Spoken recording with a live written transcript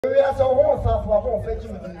We are so home for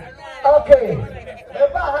fetching. Okay.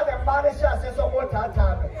 If I had a banish, I said so more time.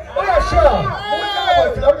 Oh, yeah, sure.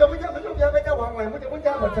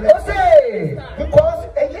 Because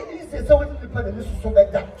it is so independent, so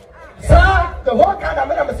better. Sir, the whole kind of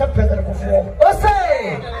man is a president before. Oh,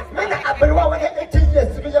 say, I've been 18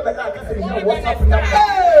 years to be a man. What's happening? I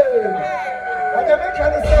never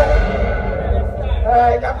can say.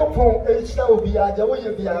 Yakupon, will be a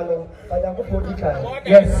Joey Piano, and Yakupon.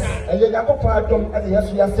 Yes, and Yakupon, and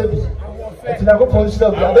yes, we are saving. And Yakupon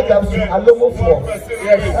shall be a big absolute and no more.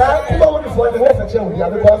 Yes, I'm going for the Wolf of Chelsea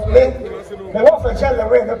because the Wolf of Chelsea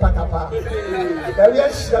ran the Pataapa.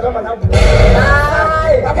 Yes, I'm an apple.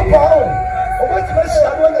 Yakupon, what's the message I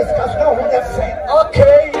want to discuss now? What I'm saying?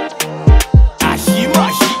 Okay.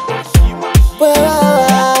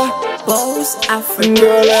 African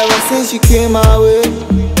girl, ever since she came my way,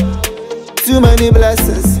 too many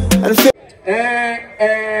blessings and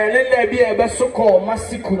let be a best called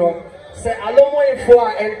Masikuno. Say, Alomo for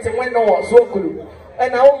and Teweno so cool.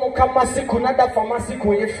 And I won't come Masikuna that for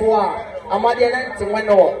Masiku for Amadian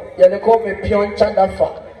Teweno. You call me Pion Chadafa,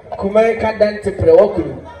 Kumerica Dante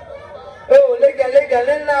Preokulu. Oh, lega,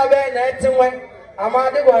 Lena Ben Etenway,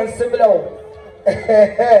 Amadigo and Siblo.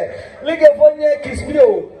 Liga for near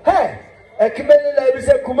Kispio. Hey! Kimeli lebi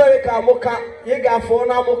se Kumerica moka, yega for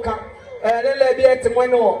na moka, then lebi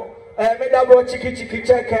etemweno, medabro chiki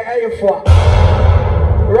check for.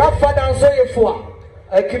 Rafa danso ye for.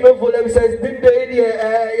 Kimefo lebi says dinde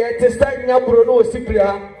ye testa nyabro no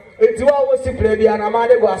siplia. Etiwa wo siplia bi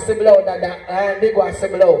anamade go asebla dada, they go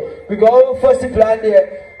asebla. Because first plan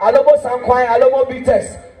there, alomo sankwan, alomo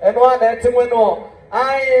bites, and one etemweno.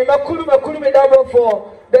 I makulu medabro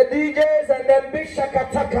for the DJs and then big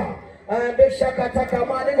shakataka. Big Shakataka,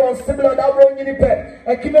 Mani on similar Dabron Unipe,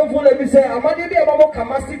 a Kimon Full, we say, Amadi be a Mamo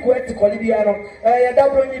Kamasi Quet Colidiano, a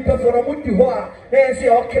Dabron Unipe for a Mutihua, they say,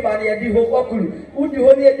 okay, Mani, and Diho Okulu, would you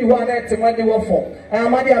only do one at when they were for?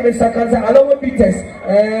 Amadi Amisakanza, Aloma Bites,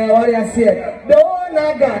 what I say, no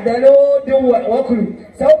Naga, the Lord do what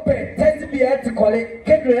Okulu, so pay, tend to be at to call it,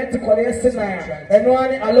 Kedri to call it Senaya, and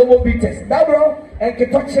one Aloma Bites, Dabro, and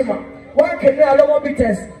Ketochima, one can Aloma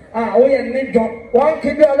Bites. We are ninja. One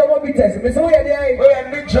can be a lot of bitters. Miss Oya, we are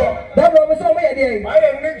ninja. That was Oya. I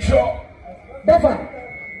am ninja. Dafa,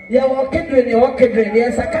 you are Kedrin,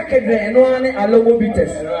 yes, a Kakadre, and one a low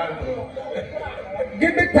bitters.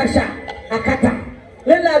 Give me Tasha, Akata.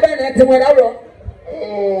 Lila Ben at the Wadaro.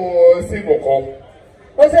 Oh, Siboko.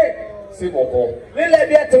 What's it? Siboko. Lila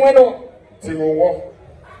be at the window. Siboko.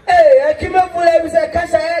 Hey, I came up with a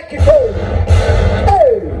Kasha Kiko.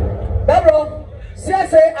 Hey, Dabro. Say a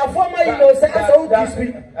former say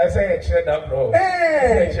I say a chair that bro.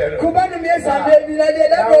 Hey, Kubanu yes, and then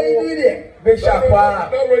that way you do it. Bishop,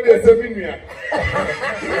 nobody is a minion.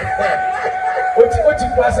 What you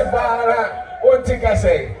pass a bar, what think I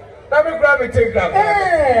say? Let me grab it, take that.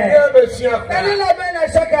 Hey,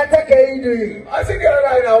 I think you're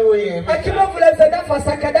right away. I came up with that for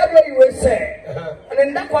Sakadabra, you will say. And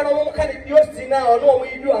then that one of them used now, no,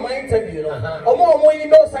 we do a mind interview. Or more when you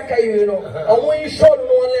know Sakai, you know, or when you show no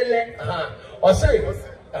or say, or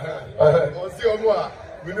see, or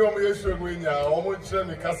we know we should win ya, almost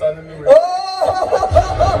Nkansah anyway.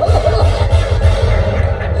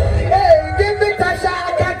 Hey, give me Tasha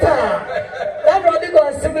Kata. That brother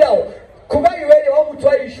goes similar. Kuma, you ready? How much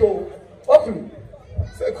are you show? Okay.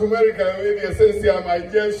 Say, Kumerica, really, say, I'm my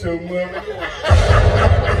dear show.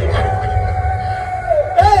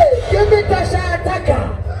 Hey, give me Tasha Ataka.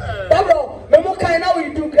 That bro, Memoka, now we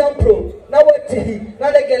do Grand Pro. Now what?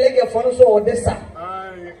 Now they get a phone so or this.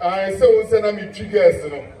 I so send me triggers, you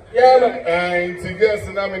know. Yeah, and triggers,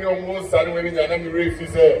 and I'm almost starting when I'm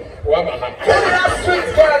refusing. That sweet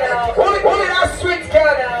girl now. That sweet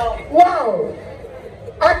girl now. Wow.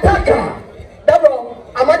 Ataka.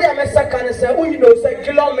 Dabro, Amadi Amesaka say, oh, you know, say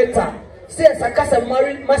kilometer. Say, Sakasa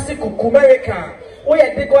married Masiku Kumerica. Oh,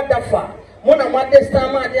 yeah, they got that far. Mona Madesta,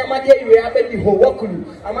 Madia, you have any who Wakulu.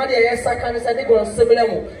 Amadia Saka said they go on similar.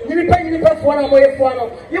 You pay for one way for one.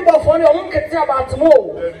 You bought for your own cat about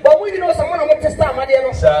tomorrow. But we know someone who wants to start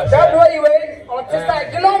Madia. That way, you or to start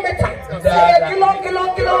kilometer.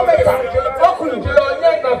 Kilometer. Wakulu,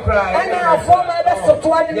 and I form my best of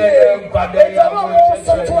 20 years. But they are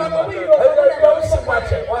also 20.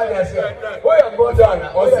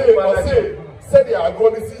 Said they are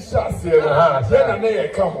going to see shots here. Then they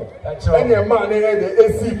come. And your man, they had the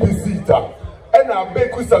ACPC. And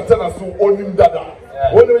Abeiku Santana so own him dada.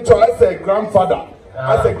 When we try, I say grandfather,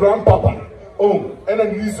 I say grandpapa. Oh, and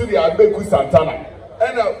then you see the Abeiku Santana.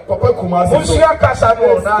 and Papa Kumasi. Musia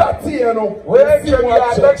Kasano na. Where you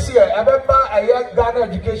are next year? I remember a young Ghana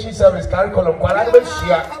Education Service curriculum. Next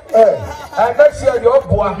year, your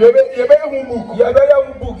boy, you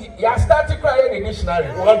book. You started crying in the dictionary.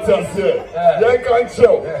 What else? You can't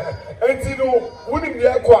show. And you know, wouldn't be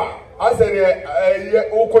a qua. I said,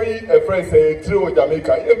 a friend say, through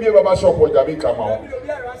Jamaica. You be a shop for Jamaica.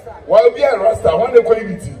 While be a rasta, one the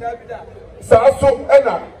quality. So,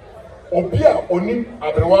 Anna, Obia, Onim,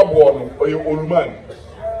 Abrewa, or your old man.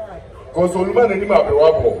 Because old man and him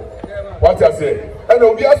Abrewa. What I say, and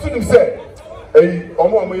Obia soon say, a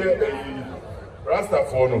rasta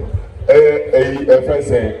for no. A friend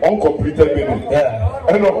say, uncompleted meaning. Yeah.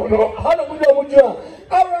 No.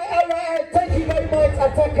 All right. Thank you very much,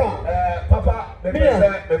 Attacker. Papa, me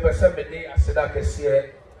person me I said I can see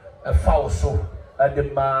a foul so and the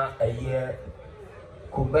ma a year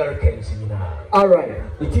Americans in all right.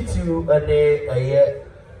 It is you a year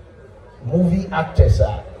movie actors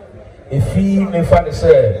are. If he may find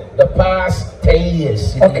say the past 10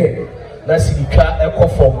 years. Okay. Let's see the echo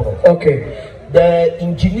formula. Okay. The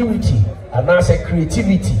ingenuity and also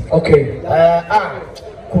creativity. Okay.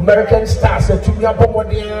 American stars to me and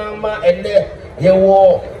there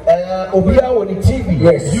were Obia on the TV,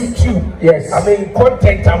 yes, YouTube, yes. I mean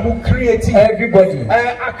content I'm creating everybody.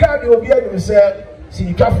 I can't Obia say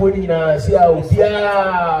see California, see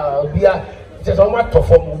Obia just on what to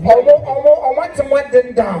form. I want to want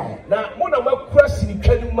them down. Now, one of my questions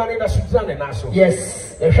training money that's and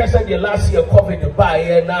yes. The said the last year COVID the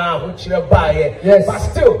buyer now, which you buy, yes, but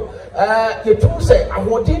still. The two say, I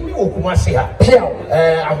want to be Kumasi.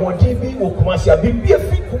 I want to be Kumasi. Be a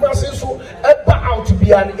free Kumasi so out to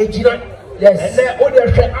be an agent. Yes, and then all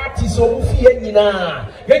the artists who fear Nina.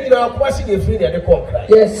 Kumasi the free the conquer.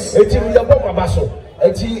 Yes, it's in the bomb basso.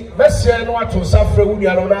 It's best no to suffer when you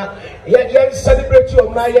are on. Yen celebrate your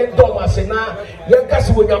million dollars and now young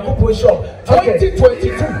Cassie with your couple shop 2022.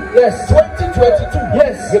 Yes, 2022.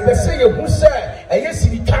 Yes, you can say who said, and yes,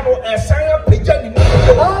 the channel and sign up.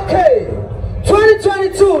 Okay,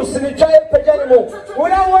 2022, Sinitaya Pajanimo.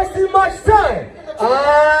 Without wasting much time.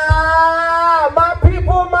 My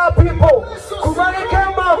people. Kumanika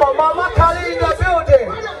Mama Kali in the building.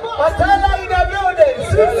 Oteele in the building.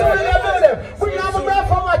 Sumsum in the building. We have a man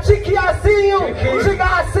from a Chiki, I see you. Chiki, I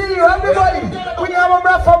see you. Everybody, we have a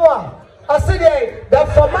man from one. I see the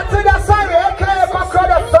formatted aside, okay,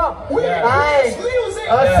 crowd song. I see.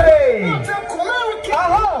 I see.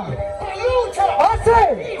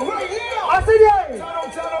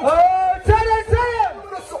 Oh, tell it.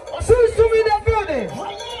 Sumsum in the building.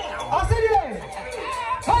 I see.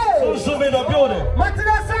 Hey. Sumsum in the building.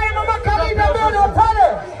 Matina say, Mama Kali in the building. Oteele.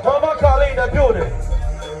 Mama Kali in the building.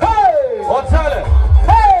 Hey. Oteele.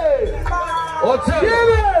 Hey.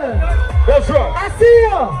 Oteele. That's right. I see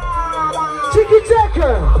you. Chiki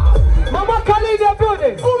Checker. Mama Kali in the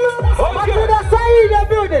building. Matina say in the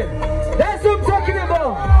building. That's what I'm talking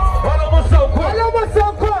about.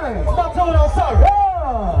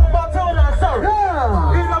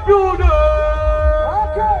 In the building.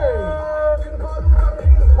 Okay.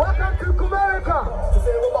 Welcome to America.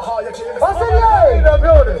 What's in the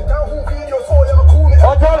building?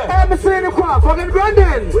 I'm saying the crowd. Fucking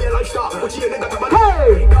Brandon.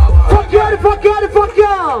 Hey. Fuck you.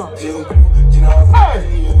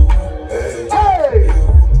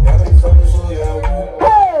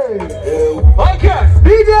 Hey. Okay.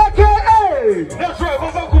 DJ K.A. That's right,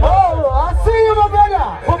 oh, I see you, my brother.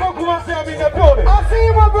 I'm in the building. I see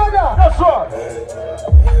you, my brother. That's right.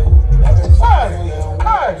 Hey.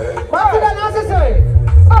 What's that necessary?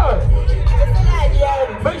 Hey.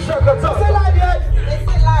 Make sure you talk. It's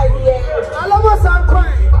live yet. I love us and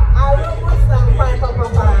crying. Papa.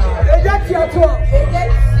 It's your talk.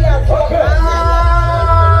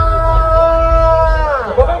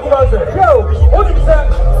 Yo, what did you say?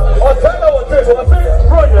 Oteele,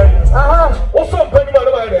 project. What's up, Penny?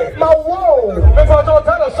 My whoa. If I don't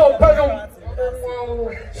tell us some Penny.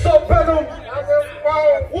 Some Penny.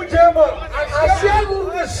 Ujema. Asiagu.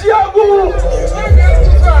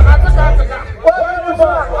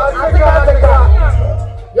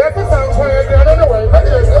 Yes, it's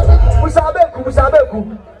Musabeku.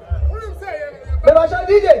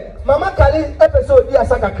 DJ, Mama Kali episode here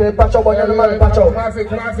Saka Kre Pacho Bonya no man Pacho. Kumasi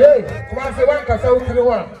one ka South to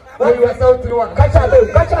one. You are South to one. Catch up. I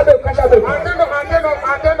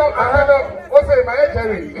don't know. What's my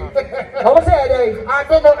Jerry? How say I? I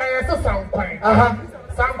don't know. I saw sound quite.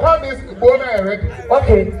 Sound quite is born already.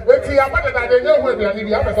 Okay. Let's see. I'm not that I know where we are in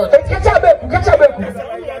the episode. Catch up. I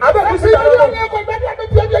bet you see.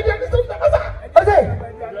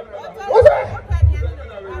 What's that?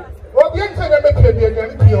 Well, the answer that makes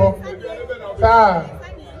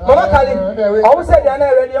who said you're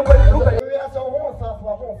not ready? Okay.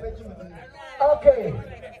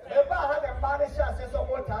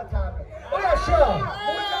 Oh, yeah, sure.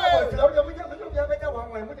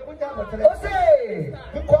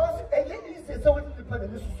 Because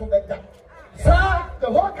sir, the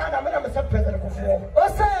whole kind of man is president before. Oh,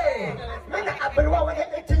 say, man, I've been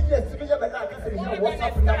 18 years to be a man. What's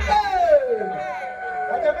up now?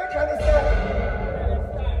 I never can say,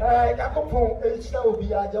 Yakopo, H.O.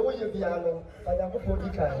 Biaja, will you be alone? I Yakopo,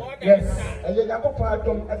 yes, and Yakopo, I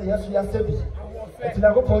don't have the Yasebi. It's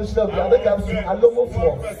Yakopo, so the other guys are low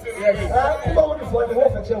for. Yes, I'm going for the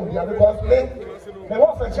wolf and child because the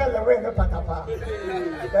wolf and child are wearing a Pataapa.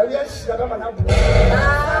 Yes, the man up.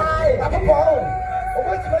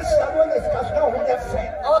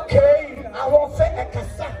 Okay, I won't say a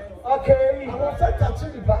cassa. Okay, I won't say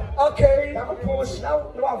Tachiliba. Okay,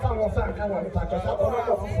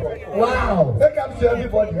 wow, big up to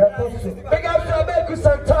everybody. Big up to Abeiku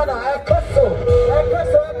Santana.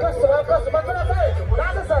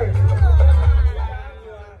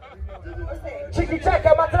 Chicky check,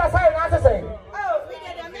 I'm not saying. Oh, we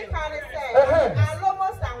get a make on it. I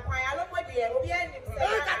almost am quite. I don't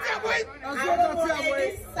want to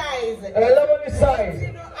this size. I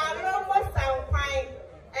almost am quite.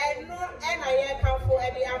 And no, and I come for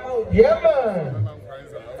any amount. Yeah, man.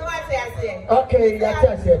 So I say. Okay,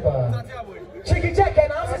 that's it. Chicky check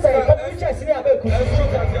and I say, come to check me.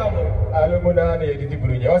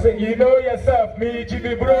 I say, you know yourself, me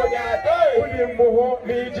Jimmy Bronya,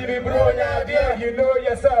 me Jimmy Bronya, dear, you know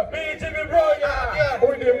yourself, me Jimmy Bronya,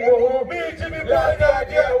 me Jimmy Bronya,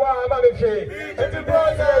 dear, why am I Jimmy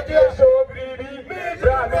Bronya, dear, so baby, me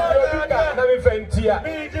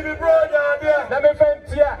Jimmy Bronya, dear,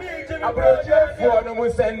 I brought you for no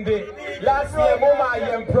Sunday. Last year, Mama, I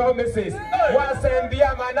am promises. Once and the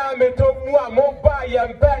Amaname took mobile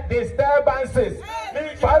and bad disturbances.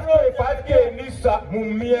 5K, Nisa,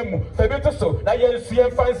 Mumiemu, Febitoso,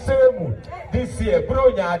 Nayan Fansemu. This year,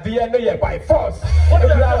 Bronya, DNA by force.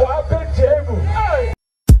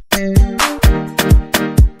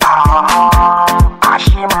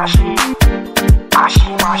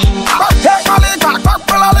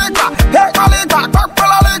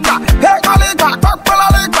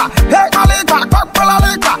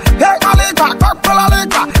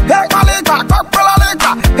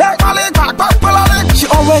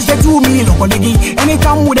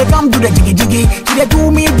 Anytime would they come to the jiggy jiggy, they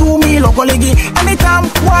do me locally. Anytime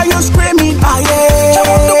why you screaming, why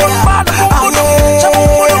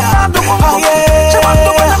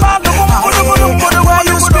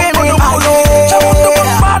you screaming,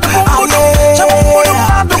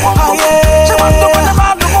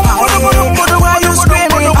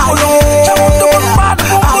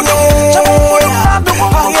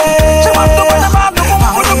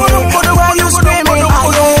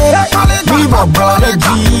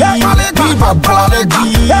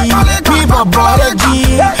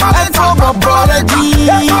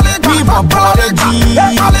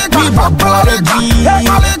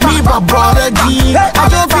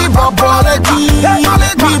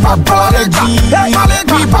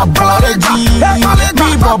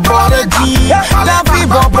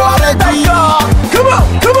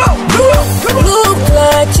 Look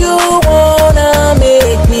like you wanna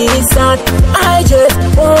make me sad. I just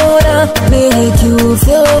wanna make you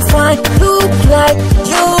feel fine. Look like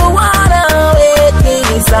you wanna make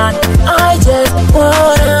me sad. I just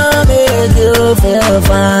wanna make you feel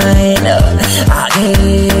fine.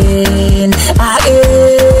 Again.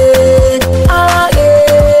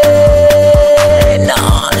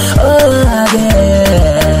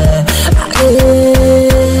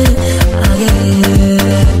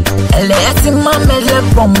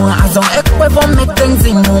 As on equivalent make things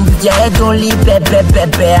in move, yeah, dolly,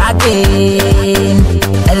 bebe, again.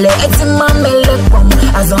 Let's my melon,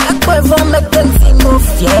 as on equivalent make things in move,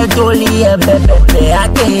 yeah, dolly, bebe,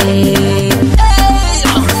 again. Hey,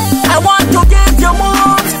 I want to get your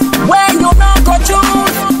moves when you not go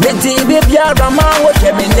choose. The TV, Rama, what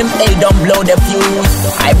you mean, hey, don't blow the fuse.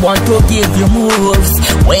 I want to give you moves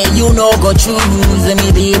when you no go choose.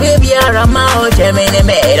 Me, baby, Rama, what you mean,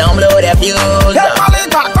 hey, don't blow the fuse.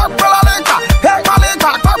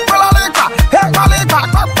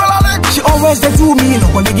 She always they do me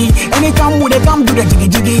locally. Anytime would they come to the jiggy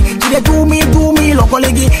jiggy, they do me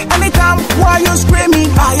locally. Anytime why you screaming,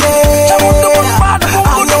 why you screaming,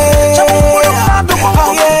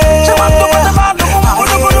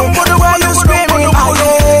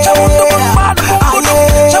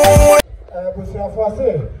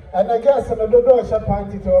 and I guess another door shall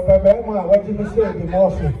point it to a baby, what did you say, the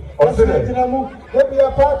morphine? Maybe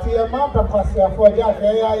a party, a mountain pastor for Jack,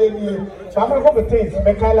 some of the things,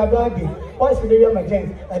 Mekala Blaggy, what's the name of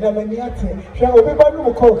James, and I'm a Niati. Shall we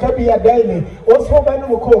Banu call Kabi a daily, also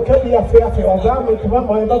Banu call Kabi a fair or garment to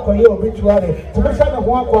my local obituary, to be sent of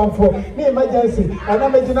one for me emergency, and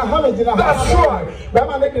I'm making a hundred in a half sure. But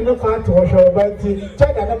I'm making no plan to wash over, but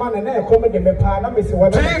check and the man and I come in the pan, I'm missing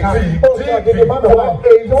what I can. Oh, the man of one,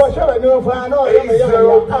 you wash over and you find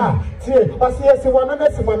out. See, but yes, one and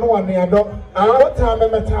that's one the other. What time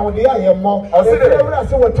am I town? The I am more. I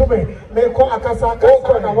said, what to me. Make Akasa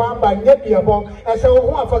and one by Nebby among, and so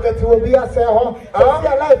one forget to be a say home. I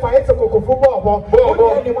life, I ate a cocoa football.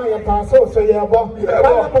 Only my pass, so you're born.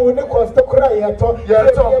 When it costs to cry, I thought,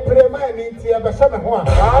 yes, I put a man into a person of one.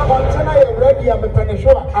 I am ready, I'm a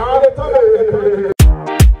penishore.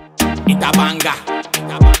 Itabanga,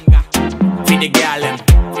 feed the gallon,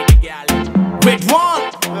 with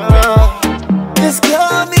one. Just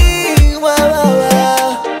call me,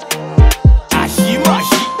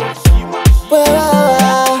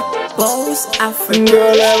 Boss Africa.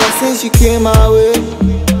 girl, ever since you came my way,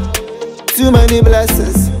 too many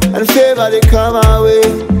blessings and favor they come my way.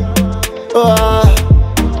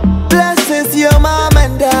 Oh, blessings your mom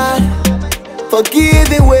and dad for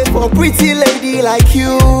giving way for pretty lady like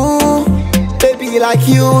you, baby like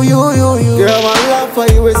you. Girl, my love for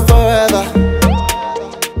you is forever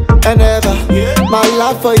and ever. My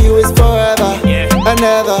love for you is forever and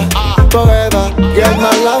ever, forever. Girl,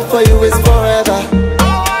 my love for you is forever,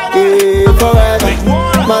 yeah, forever.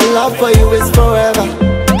 My love for you is forever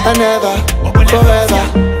and ever, forever.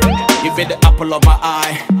 You be the apple of my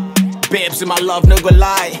eye, babes. My love no go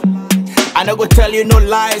lie. I no go tell you no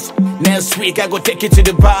lies. Next week I go take you to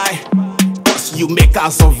Dubai, 'cause you make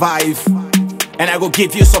us survive, and I go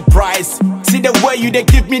give you surprise. See the way you they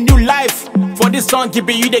give me new life. For this song, keep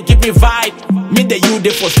you they give me vibe. Me the you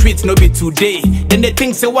they for streets no be today. Then they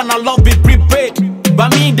think say wanna love be prepaid.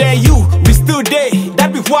 But me there you, we still there.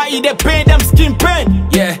 That be why they pay them skin pain.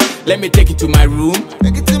 Yeah, let me take you to my room.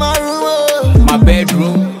 Take it to my room, my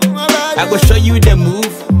bedroom. I go show you the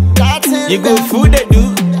move. You go food the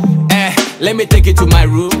do. Let me take you to my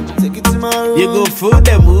room. take it to my room. You go food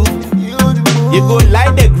the move. You go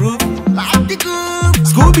light the groove. like the groove.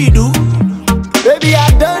 Scooby Doo. Baby, I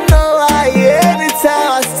don't know why.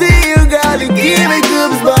 Anytime I see you, girl, you give me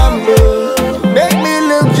goosebumps. Make me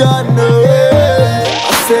look John. I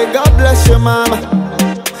say, God bless your mama,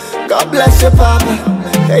 God bless your papa.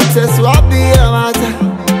 They just swap me your matter.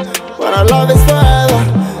 But our love is forever.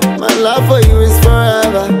 My love for you is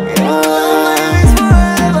forever.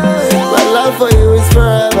 My love for you is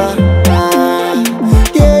forever.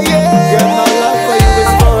 Yeah, my love for you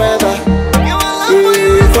is forever.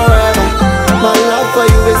 Yeah, forever. My love for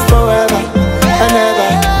you is forever and ever,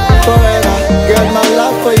 forever. Girl, my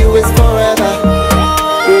love for you is forever,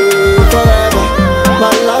 yeah, forever.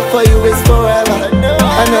 My love for you is forever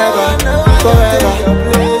and ever, forever.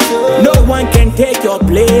 No one can take your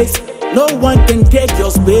place. No one can take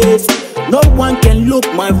your space. No one can look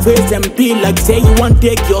my face and be like say you want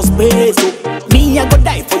take your space. Me, I go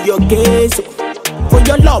die for your case. For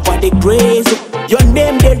your love I the grace. Your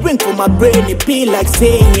name they ring for my brain. It be like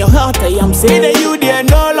saying your heart I am saying. Either you there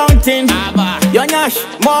no long thing. Your Nash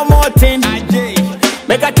more thing.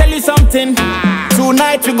 Make I tell you something.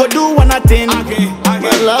 Tonight we go do one thing.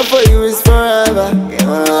 My love for you is forever.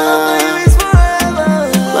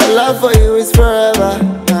 My love for you is forever.